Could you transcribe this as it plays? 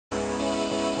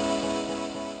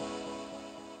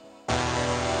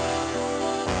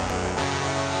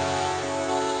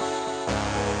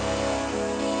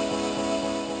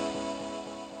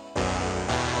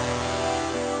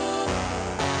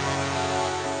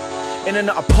In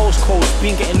and out of postcodes,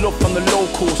 been getting love from the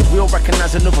locals. We'll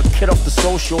recognize another kid off the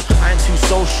social. I ain't too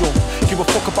social, give a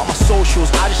fuck about my socials.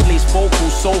 I just lace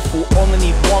vocals, soulful, only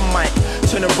need one mic.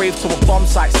 Turn a rave to a bomb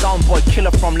site. Soundboy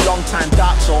killer from long time,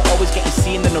 dark soul. Always getting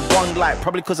seen in the wrong light,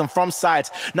 probably cause I'm from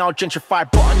sides. Now gentrified,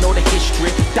 but I know the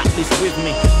history. That lives with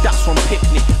me, that's from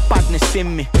picnic. Badness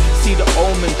in me, see the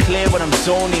omen clear when I'm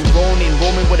zoning.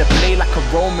 Roaming with a blade like a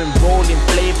Roman. Rolling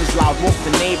flavors loud, walk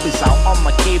the neighbours out. On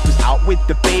my capers, out with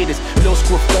the baiters. Little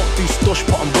scruff, don't do stush,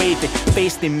 but I'm waving.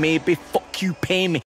 Faced in maybe, fuck you, pay me.